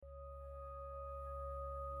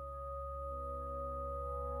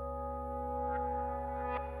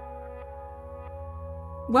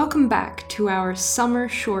Welcome back to our summer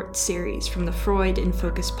short series from the Freud in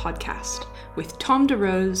Focus podcast with Tom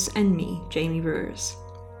DeRose and me, Jamie Brewers.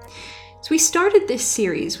 So we started this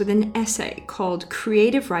series with an essay called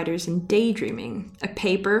Creative Writers and Daydreaming, a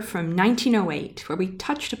paper from 1908 where we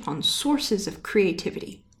touched upon sources of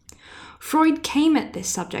creativity. Freud came at this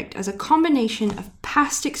subject as a combination of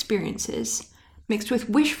past experiences mixed with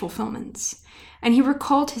wish fulfillments, and he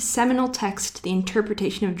recalled his seminal text, The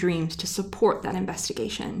Interpretation of Dreams, to support that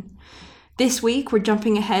investigation. This week, we're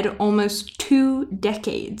jumping ahead almost 2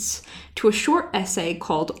 decades to a short essay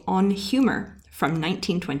called On Humor from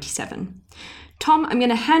 1927. Tom, I'm going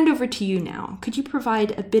to hand over to you now. Could you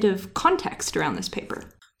provide a bit of context around this paper?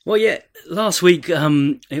 Well, yeah, last week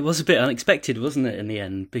it was a bit unexpected, wasn't it, in the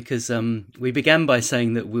end? Because we began by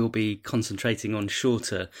saying that we'll be concentrating on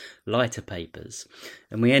shorter, lighter papers.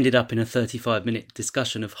 And we ended up in a 35-minute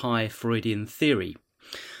discussion of high Freudian theory.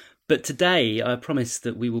 But today, I promise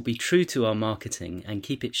that we will be true to our marketing and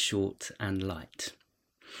keep it short and light.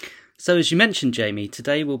 So as you mentioned, Jamie,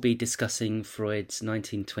 today we'll be discussing Freud's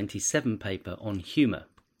 1927 paper on humour.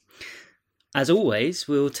 As always,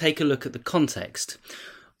 we'll take a look at the context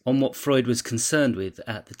on what Freud was concerned with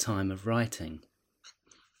at the time of writing.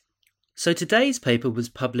 So today's paper was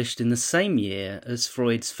published in the same year as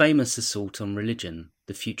Freud's famous assault on religion,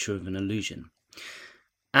 The Future of an Illusion,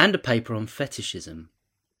 and a paper on fetishism.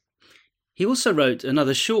 He also wrote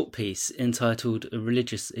another short piece entitled A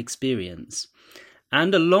Religious Experience,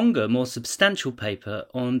 and a longer, more substantial paper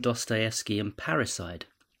on Dostoevsky and parricide.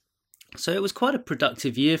 So it was quite a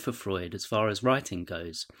productive year for Freud as far as writing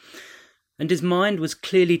goes, and his mind was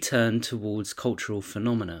clearly turned towards cultural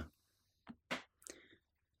phenomena.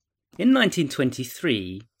 In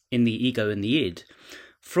 1923, in The Ego and the Id,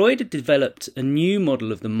 Freud had developed a new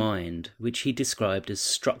model of the mind, which he described as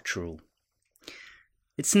structural.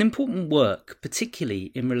 It's an important work,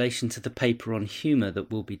 particularly in relation to the paper on humour that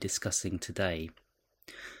we'll be discussing today.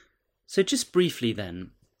 So just briefly then,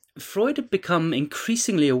 Freud had become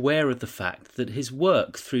increasingly aware of the fact that his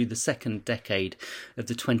work through the second decade of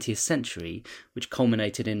the 20th century, which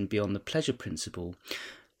culminated in Beyond the Pleasure Principle,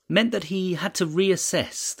 meant that he had to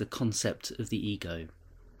reassess the concept of the ego.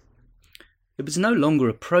 It was no longer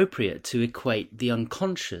appropriate to equate the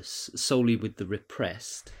unconscious solely with the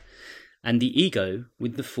repressed, and the ego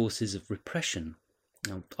with the forces of repression.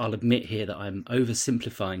 Now, I'll admit here that I'm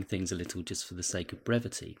oversimplifying things a little just for the sake of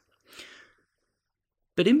brevity.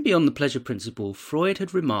 But in Beyond the Pleasure Principle, Freud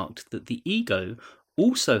had remarked that the ego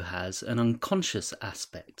also has an unconscious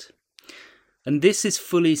aspect. And this is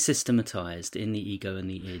fully systematised in The Ego and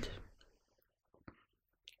the Id.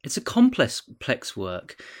 It's a complex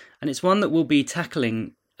work, and it's one that we'll be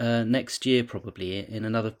tackling next year probably in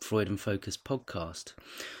another Freud in Focus podcast.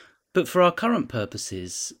 But for our current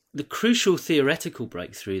purposes, the crucial theoretical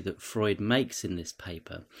breakthrough that Freud makes in this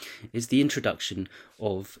paper is the introduction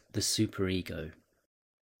of the superego.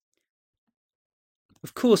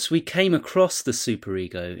 Of course, we came across the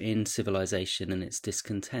superego in Civilization and its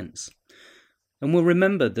Discontents, and we'll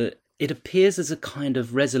remember that it appears as a kind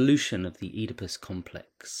of resolution of the Oedipus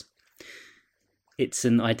complex. It's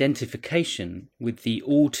an identification with the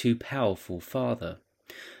all-too-powerful father,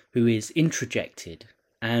 who is introjected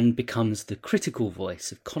and becomes the critical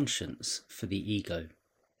voice of conscience for the ego.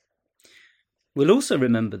 We'll also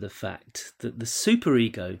remember the fact that the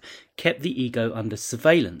superego kept the ego under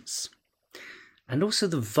surveillance, and also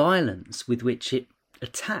the violence with which it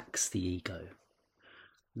attacks the ego.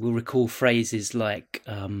 We'll recall phrases like,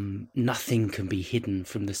 nothing can be hidden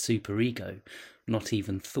from the superego, not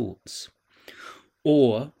even thoughts.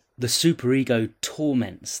 Or, the superego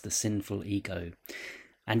torments the sinful ego,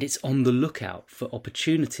 and it's on the lookout for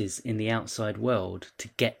opportunities in the outside world to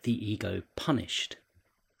get the ego punished.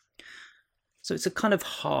 So it's a kind of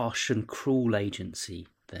harsh and cruel agency,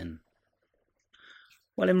 then.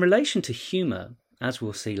 Well, in relation to humour, as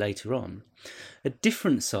we'll see later on, a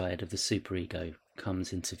different side of the superego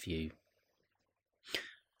comes into view.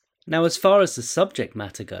 Now, as far as the subject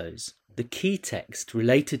matter goes, the key text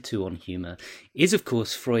related to On Humour is, of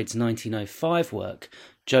course, Freud's 1905 work,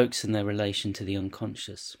 Jokes and Their Relation to the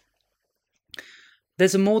Unconscious.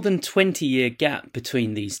 There's a more than 20-year gap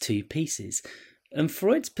between these two pieces, and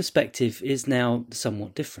Freud's perspective is now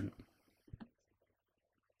somewhat different.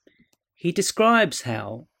 He describes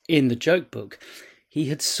how, in the joke book, he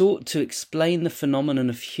had sought to explain the phenomenon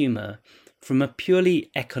of humour from a purely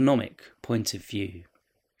economic point of view,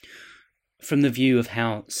 from the view of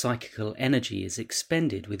how psychical energy is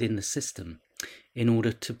expended within the system in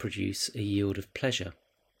order to produce a yield of pleasure.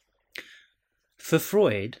 For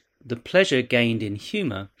Freud, the pleasure gained in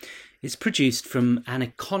humour is produced from an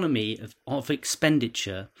economy of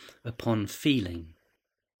expenditure upon feeling.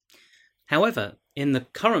 However, in the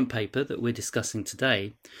current paper that we're discussing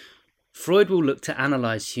today, Freud will look to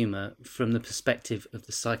analyse humour from the perspective of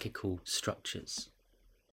the psychical structures.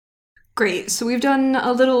 Great. So we've done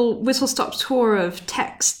a little whistle-stop tour of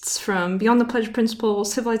texts from Beyond the Pleasure Principle,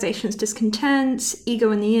 Civilization's Discontents,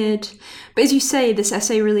 Ego and the Id. But as you say, this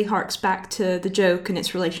essay really harks back to the joke and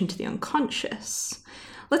its relation to the unconscious.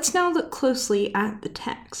 Let's now look closely at the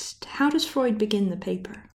text. How does Freud begin the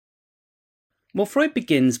paper? Well, Freud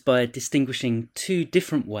begins by distinguishing two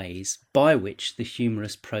different ways by which the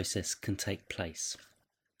humorous process can take place.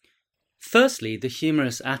 Firstly, the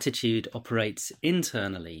humorous attitude operates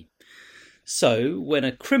internally. So, when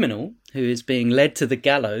a criminal who is being led to the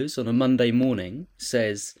gallows on a Monday morning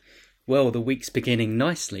says, "Well, the week's beginning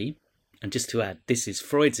nicely," and just to add, this is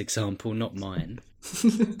Freud's example, not mine,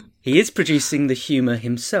 he is producing the humour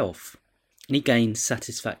himself, and he gains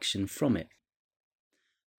satisfaction from it.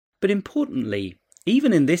 But importantly,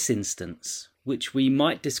 even in this instance, which we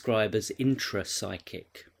might describe as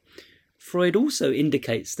intrapsychic, Freud also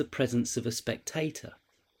indicates the presence of a spectator.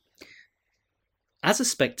 As a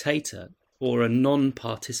spectator, or a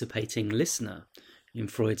non-participating listener, in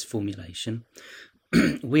Freud's formulation,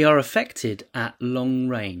 we are affected at long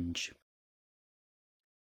range.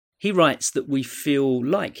 He writes that we feel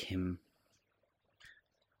like him.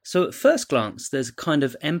 So at first glance, there's a kind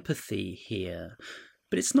of empathy here,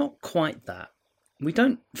 but it's not quite that. We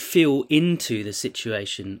don't feel into the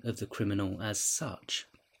situation of the criminal as such,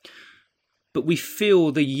 but we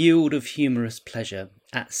feel the yield of humorous pleasure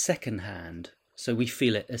at second hand, so we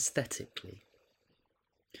feel it aesthetically.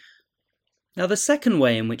 Now, the second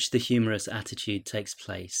way in which the humorous attitude takes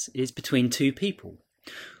place is between two people,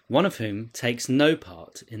 one of whom takes no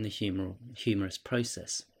part in the humorous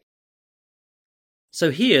process. So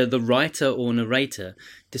here, the writer or narrator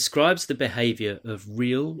describes the behaviour of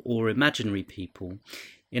real or imaginary people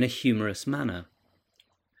in a humorous manner.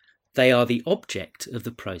 They are the object of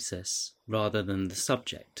the process rather than the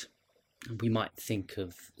subject. We might think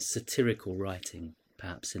of satirical writing,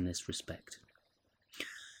 perhaps, in this respect.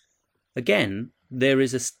 Again, there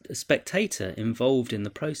is a spectator involved in the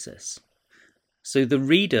process. So the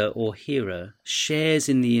reader or hearer shares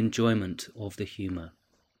in the enjoyment of the humour.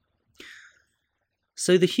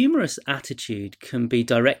 So the humorous attitude can be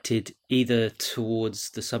directed either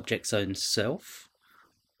towards the subject's own self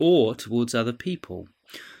or towards other people.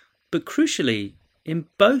 But crucially, in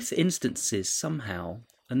both instances, somehow,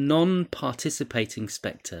 a non-participating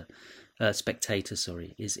spectator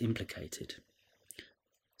is implicated.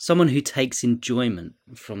 Someone who takes enjoyment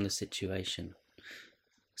from the situation.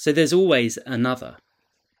 So there's always another.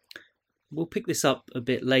 We'll pick this up a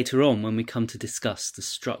bit later on when we come to discuss the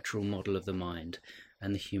structural model of the mind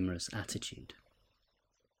and the humorous attitude.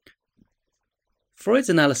 Freud's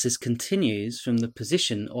analysis continues from the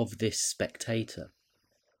position of this spectator.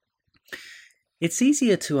 It's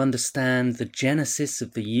easier to understand the genesis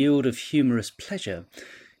of the yield of humorous pleasure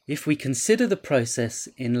if we consider the process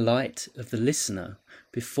in light of the listener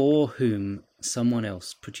before whom someone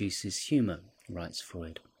else produces humour, writes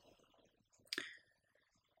Freud.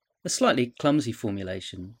 A slightly clumsy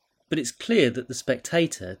formulation, but it's clear that the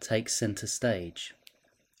spectator takes centre stage.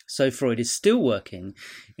 So Freud is still working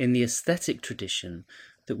in the aesthetic tradition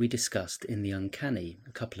that we discussed in The Uncanny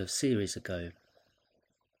a couple of series ago.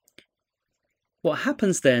 What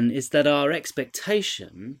happens then is that our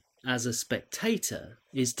expectation as a spectator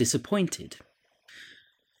is disappointed.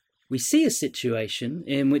 We see a situation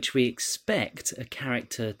in which we expect a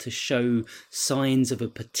character to show signs of a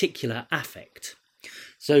particular affect.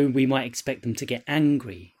 So we might expect them to get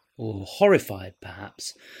angry or horrified,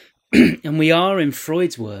 perhaps. And we are, in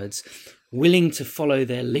Freud's words, willing to follow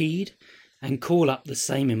their lead and call up the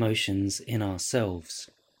same emotions in ourselves.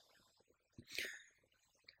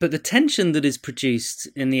 But the tension that is produced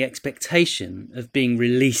in the expectation of being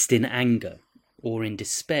released in anger or in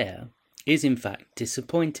despair is in fact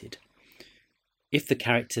disappointed if the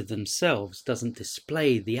character themselves doesn't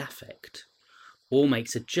display the affect or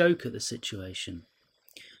makes a joke at the situation.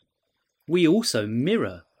 We also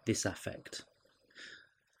mirror this affect.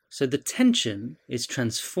 So the tension is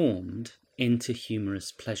transformed into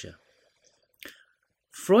humorous pleasure.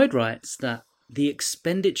 Freud writes that the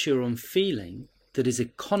expenditure on feeling that is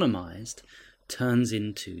economized turns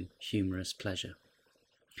into humorous pleasure.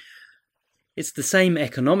 It's the same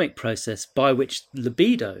economic process by which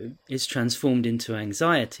libido is transformed into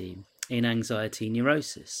anxiety in anxiety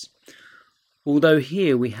neurosis. Although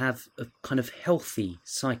here we have a kind of healthy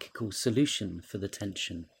psychical solution for the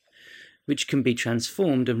tension. which can be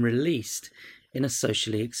transformed and released in a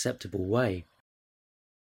socially acceptable way.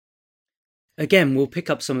 Again, we'll pick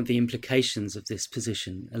up some of the implications of this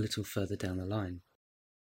position a little further down the line.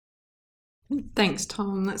 Thanks,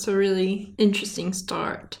 Tom. That's a really interesting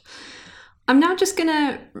start. I'm now just going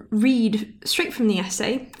to read straight from the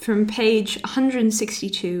essay from page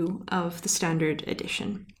 162 of the Standard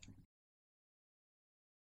Edition.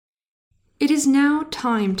 It is now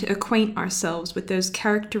time to acquaint ourselves with those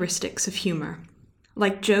characteristics of humour.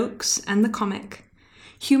 Like jokes and the comic,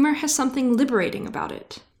 humour has something liberating about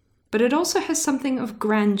it, but it also has something of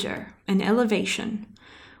grandeur and elevation,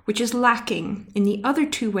 which is lacking in the other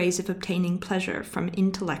two ways of obtaining pleasure from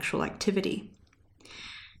intellectual activity.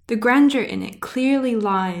 The grandeur in it clearly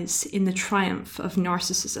lies in the triumph of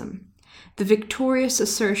narcissism, the victorious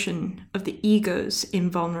assertion of the ego's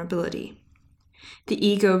invulnerability. The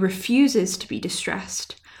ego refuses to be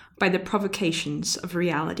distressed by the provocations of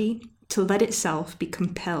reality to let itself be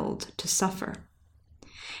compelled to suffer.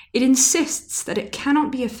 It insists that it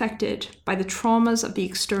cannot be affected by the traumas of the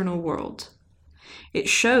external world. It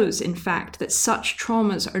shows, in fact, that such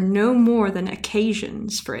traumas are no more than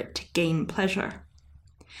occasions for it to gain pleasure.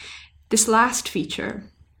 This last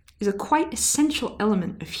feature is a quite essential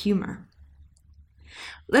element of humour.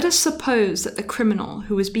 Let us suppose that the criminal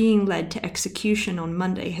who was being led to execution on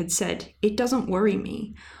Monday had said, "It doesn't worry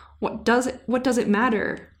me. What does it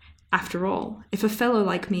matter, after all, if a fellow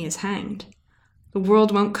like me is hanged? The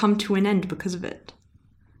world won't come to an end because of it."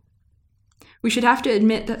 We should have to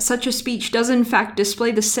admit that such a speech does in fact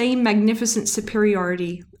display the same magnificent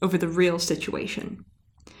superiority over the real situation.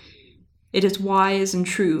 It is wise and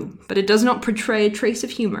true, but it does not portray a trace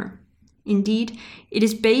of humour. Indeed, it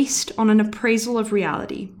is based on an appraisal of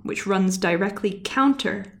reality, which runs directly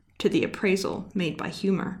counter to the appraisal made by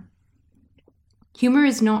humour. Humour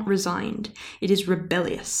is not resigned, it is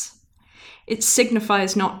rebellious. It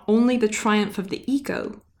signifies not only the triumph of the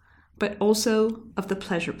ego, but also of the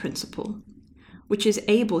pleasure principle, which is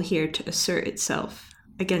able here to assert itself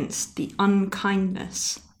against the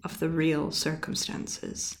unkindness of the real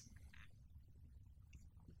circumstances.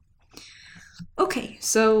 Okay,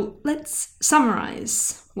 so let's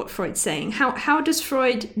summarize what Freud's saying. How does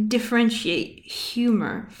Freud differentiate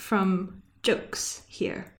humor from jokes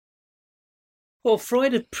here? Well,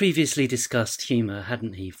 Freud had previously discussed humour,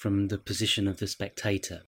 hadn't he, from the position of the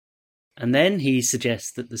spectator. And then he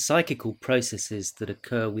suggests that the psychical processes that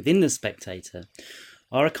occur within the spectator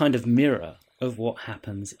are a kind of mirror of what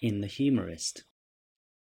happens in the humorist.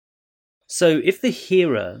 So if the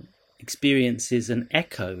hearer experiences an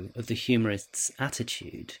echo of the humorist's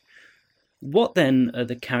attitude, what then are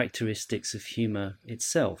the characteristics of humour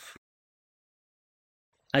itself?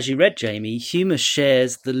 As you read, Jamie, humour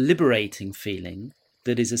shares the liberating feeling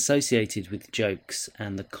that is associated with jokes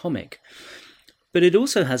and the comic, but it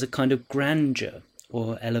also has a kind of grandeur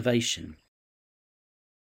or elevation.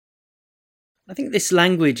 I think this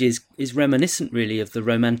language is reminiscent really of the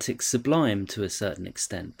romantic sublime to a certain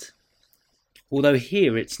extent. Although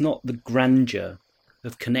here it's not the grandeur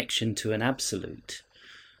of connection to an absolute,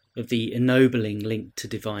 of the ennobling link to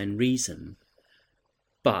divine reason,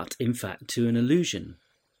 but in fact to an illusion,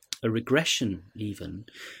 a regression even,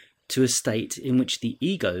 to a state in which the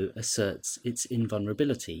ego asserts its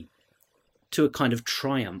invulnerability, to a kind of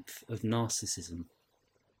triumph of narcissism.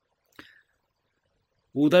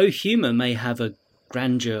 Although humour may have a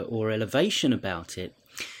grandeur or elevation about it,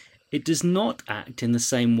 it does not act in the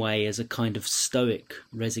same way as a kind of stoic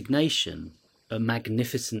resignation, a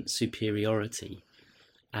magnificent superiority,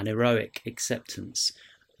 an heroic acceptance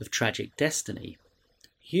of tragic destiny.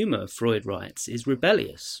 Humour, Freud writes, is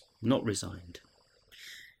rebellious, not resigned.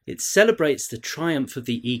 It celebrates the triumph of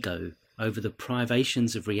the ego over the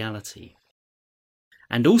privations of reality,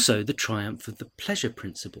 and also the triumph of the pleasure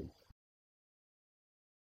principle.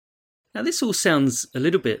 Now this all sounds a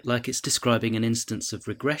little bit like it's describing an instance of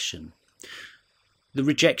regression. The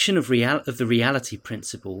rejection of the reality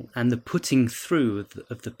principle and the putting through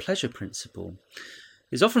of the pleasure principle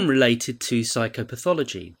is often related to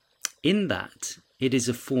psychopathology, in that it is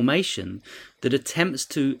a formation that attempts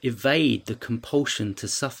to evade the compulsion to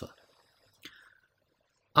suffer.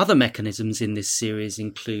 Other mechanisms in this series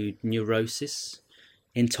include neurosis,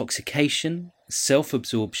 intoxication,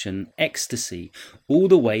 self-absorption, ecstasy, all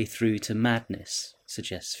the way through to madness,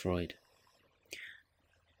 suggests Freud.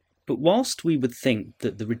 But whilst we would think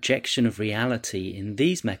that the rejection of reality in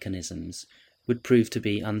these mechanisms would prove to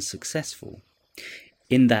be unsuccessful,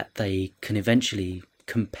 in that they can eventually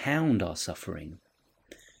compound our suffering,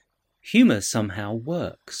 humour somehow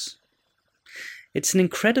works. It's an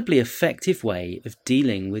incredibly effective way of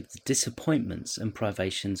dealing with the disappointments and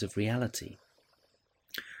privations of reality.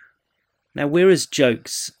 Now, whereas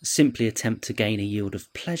jokes simply attempt to gain a yield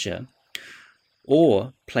of pleasure,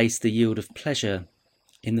 or place the yield of pleasure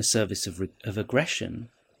in the service of aggression,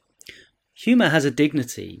 humour has the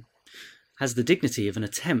dignity of an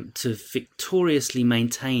attempt to victoriously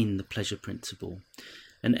maintain the pleasure principle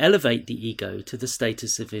and elevate the ego to the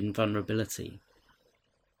status of invulnerability,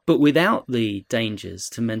 but without the dangers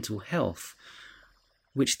to mental health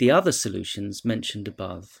which the other solutions mentioned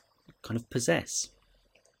above kind of possess.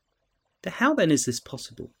 How then is this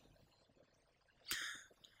possible?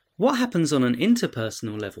 What happens on an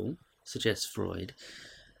interpersonal level, suggests Freud,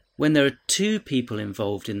 when there are two people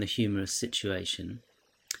involved in the humorous situation,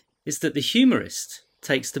 is that the humorist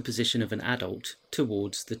takes the position of an adult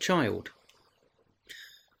towards the child.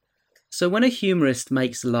 So when a humorist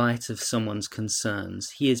makes light of someone's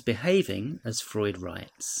concerns, he is behaving, as Freud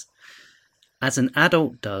writes, as an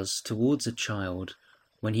adult does towards a child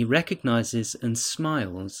when he recognises and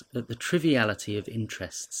smiles at the triviality of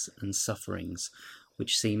interests and sufferings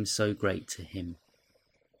which seem so great to him.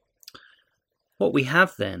 What we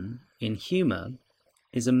have then, in humour,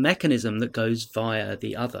 is a mechanism that goes via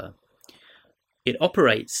the other. It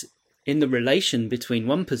operates in the relation between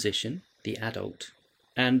one position, the adult,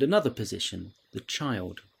 and another position, the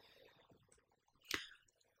child.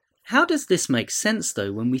 How does this make sense,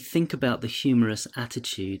 though, when we think about the humorous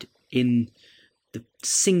attitude in the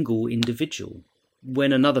single individual,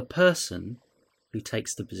 when another person, who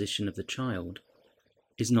takes the position of the child,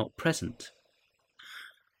 is not present?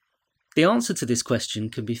 The answer to this question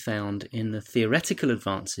can be found in the theoretical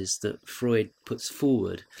advances that Freud puts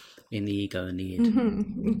forward in The Ego and the Id.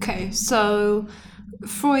 Mm-hmm. Okay, so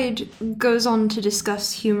Freud goes on to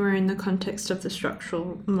discuss humour in the context of the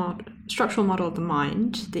structural model of the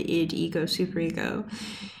mind, the id, ego, superego.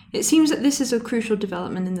 It seems that this is a crucial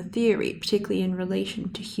development in the theory, particularly in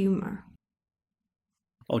relation to humour.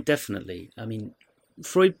 Oh, definitely. I mean,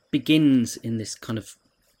 Freud begins in this kind of,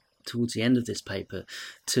 towards the end of this paper,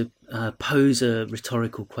 to pose a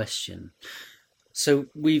rhetorical question. So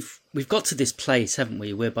we've got to this place, haven't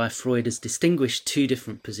we, whereby Freud has distinguished two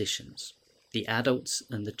different positions, the adult's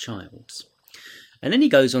and the child's. And then he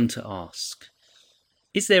goes on to ask,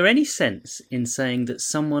 is there any sense in saying that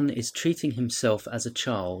someone is treating himself as a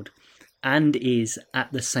child and is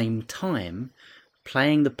at the same time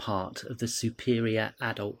playing the part of the superior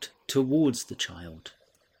adult towards the child?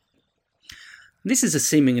 This is a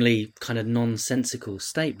seemingly kind of nonsensical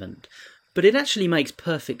statement, but it actually makes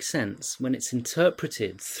perfect sense when it's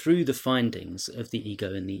interpreted through the findings of the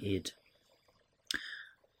ego and the id.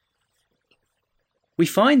 We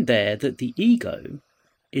find there that the ego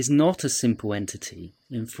is not a simple entity,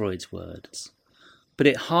 in Freud's words, but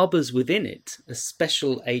it harbours within it a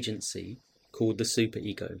special agency called the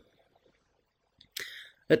superego.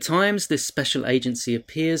 At times, this special agency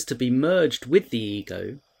appears to be merged with the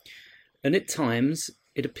ego, and at times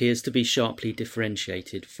it appears to be sharply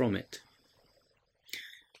differentiated from it.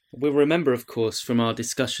 We'll remember, of course, from our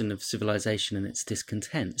discussion of civilization and its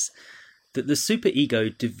discontents, that the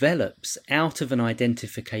superego develops out of an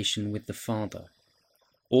identification with the father.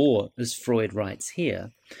 Or, as Freud writes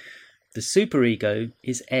here, the superego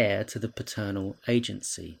is heir to the paternal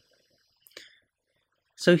agency.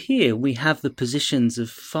 So here we have the positions of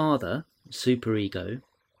father, superego,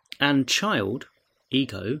 and child,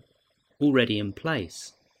 ego, already in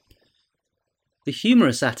place. The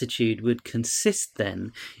humorous attitude would consist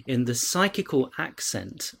then in the psychical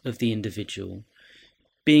accent of the individual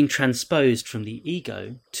being transposed from the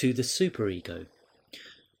ego to the superego,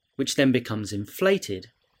 which then becomes inflated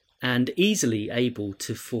and easily able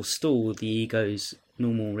to forestall the ego's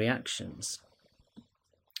normal reactions.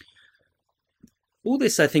 All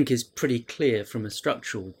this, I think, is pretty clear from a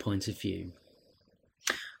structural point of view.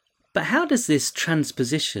 But how does this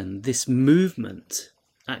transposition, this movement,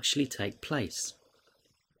 actually take place?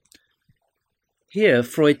 Here,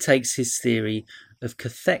 Freud takes his theory of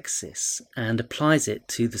cathexis and applies it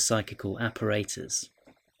to the psychical apparatus.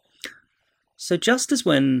 So just as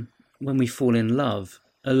when we fall in love,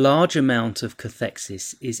 a large amount of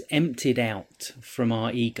cathexis is emptied out from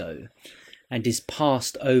our ego and is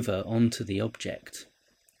passed over onto the object,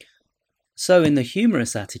 so in the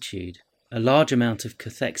humorous attitude, a large amount of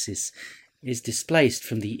cathexis is displaced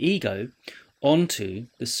from the ego onto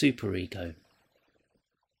the superego.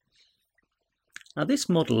 Now, this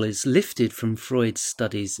model is lifted from Freud's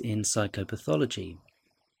studies in psychopathology.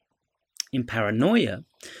 In paranoia,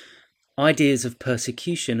 ideas of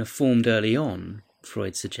persecution are formed early on,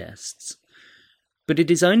 Freud suggests, but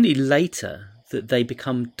it is only later that they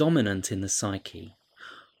become dominant in the psyche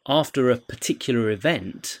after a particular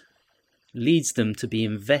event leads them to be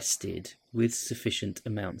invested with sufficient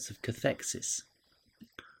amounts of cathexis.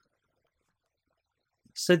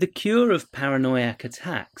 So the cure of paranoiac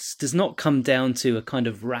attacks does not come down to a kind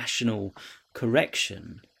of rational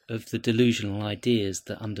correction of the delusional ideas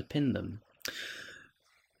that underpin them,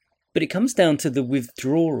 but it comes down to the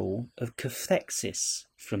withdrawal of cathexis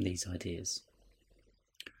from these ideas.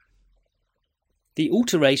 The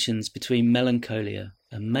alterations between melancholia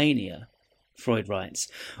and mania, Freud writes,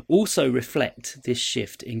 also reflect this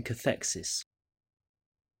shift in cathexis.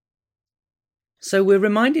 So we're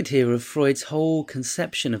reminded here of Freud's whole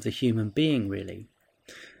conception of the human being, really.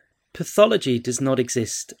 Pathology does not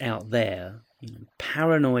exist out there.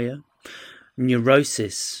 Paranoia,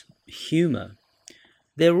 neurosis, humour,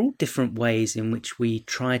 they're all different ways in which we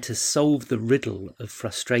try to solve the riddle of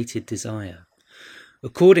frustrated desire,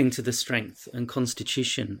 according to the strength and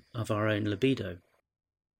constitution of our own libido.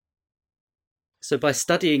 So by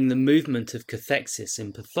studying the movement of cathexis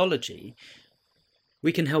in pathology,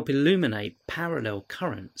 we can help illuminate parallel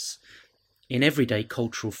currents in everyday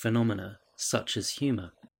cultural phenomena such as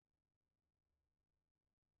humour.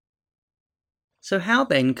 So how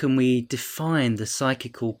then can we define the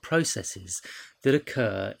psychical processes that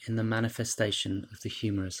occur in the manifestation of the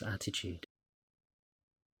humorous attitude?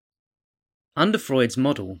 Under Freud's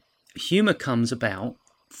model, humour comes about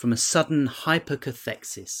from a sudden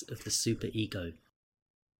hypercathexis of the superego,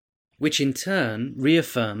 which in turn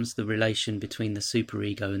reaffirms the relation between the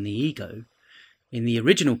superego and the ego in the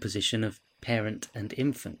original position of parent and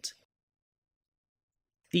infant.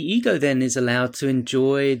 The ego then is allowed to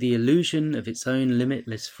enjoy the illusion of its own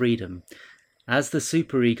limitless freedom as the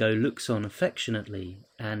superego looks on affectionately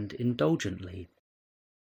and indulgently.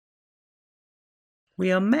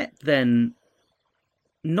 We are met then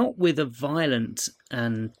not with a violent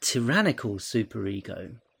and tyrannical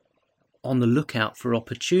superego, on the lookout for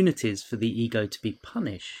opportunities for the ego to be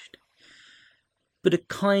punished, but a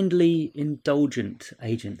kindly, indulgent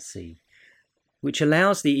agency, which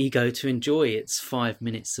allows the ego to enjoy its 5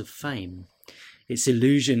 minutes of fame, its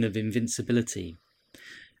illusion of invincibility,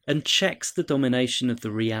 and checks the domination of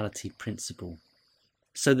the reality principle,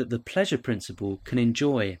 so that the pleasure principle can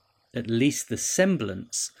enjoy at least the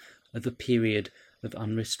semblance of a period of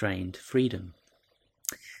unrestrained freedom.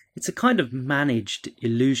 It's a kind of managed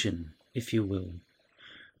illusion, if you will,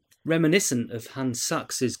 reminiscent of Hans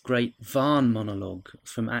Sachs's great Wahn monologue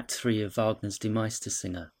from Act 3 of Wagner's Die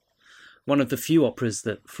Meistersinger, one of the few operas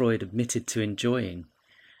that Freud admitted to enjoying.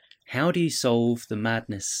 How do you solve the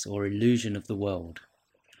madness or illusion of the world?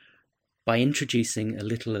 By introducing a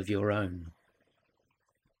little of your own.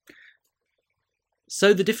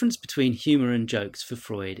 So the difference between humour and jokes for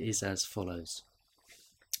Freud is as follows.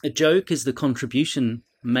 A joke is the contribution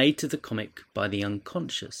made to the comic by the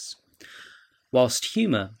unconscious, whilst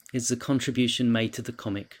humour is the contribution made to the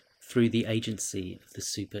comic through the agency of the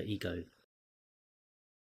superego.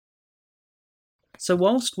 So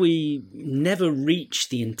whilst we never reach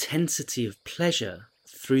the intensity of pleasure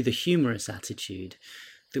through the humorous attitude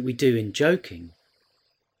that we do in joking,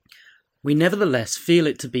 we nevertheless feel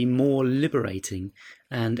it to be more liberating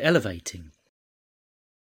and elevating.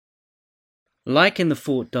 Like in the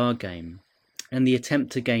Fort Dar game, and the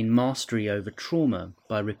attempt to gain mastery over trauma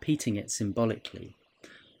by repeating it symbolically,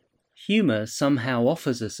 humour somehow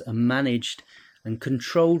offers us a managed and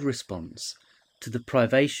controlled response to the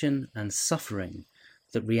privation and suffering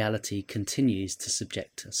that reality continues to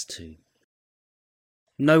subject us to.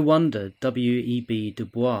 No wonder W.E.B. Du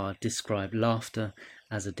Bois described laughter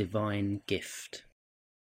as a divine gift.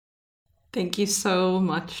 Thank you so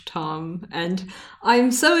much, Tom. And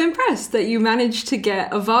I'm so impressed that you managed to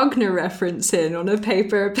get a Wagner reference in on a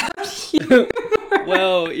paper about you.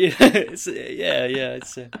 Well, yeah,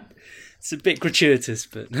 it's a bit gratuitous,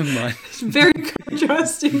 but never mind. Very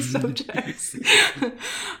contrasting subjects.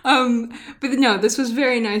 But no, this was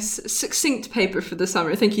very nice, succinct paper for the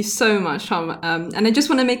summer. Thank you so much, Tom. And I just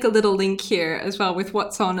want to make a little link here as well with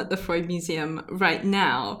what's on at the Freud Museum right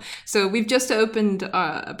now. So we've just opened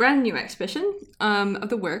a brand new exhibition of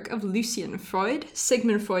the work of Lucian Freud,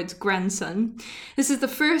 Sigmund Freud's grandson. This is the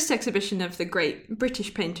first exhibition of the great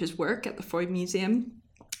British painter's work at the Freud Museum,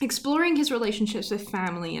 exploring his relationships with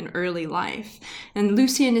family and early life. And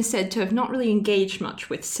Lucian is said to have not really engaged much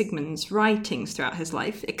with Sigmund's writings throughout his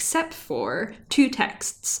life, except for 2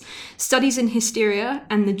 texts, Studies in Hysteria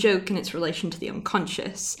and The Joke and its Relation to the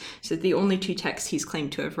Unconscious. So the only 2 texts he's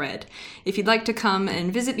claimed to have read. If you'd like to come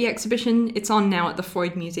and visit the exhibition, it's on now at the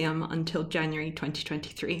Freud Museum until January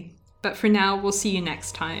 2023. But for now, we'll see you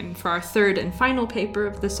next time for our third and final paper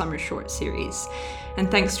of the Summer Short series. And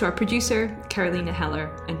thanks to our producer, Carolina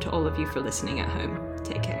Heller, and to all of you for listening at home.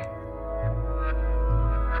 Take care.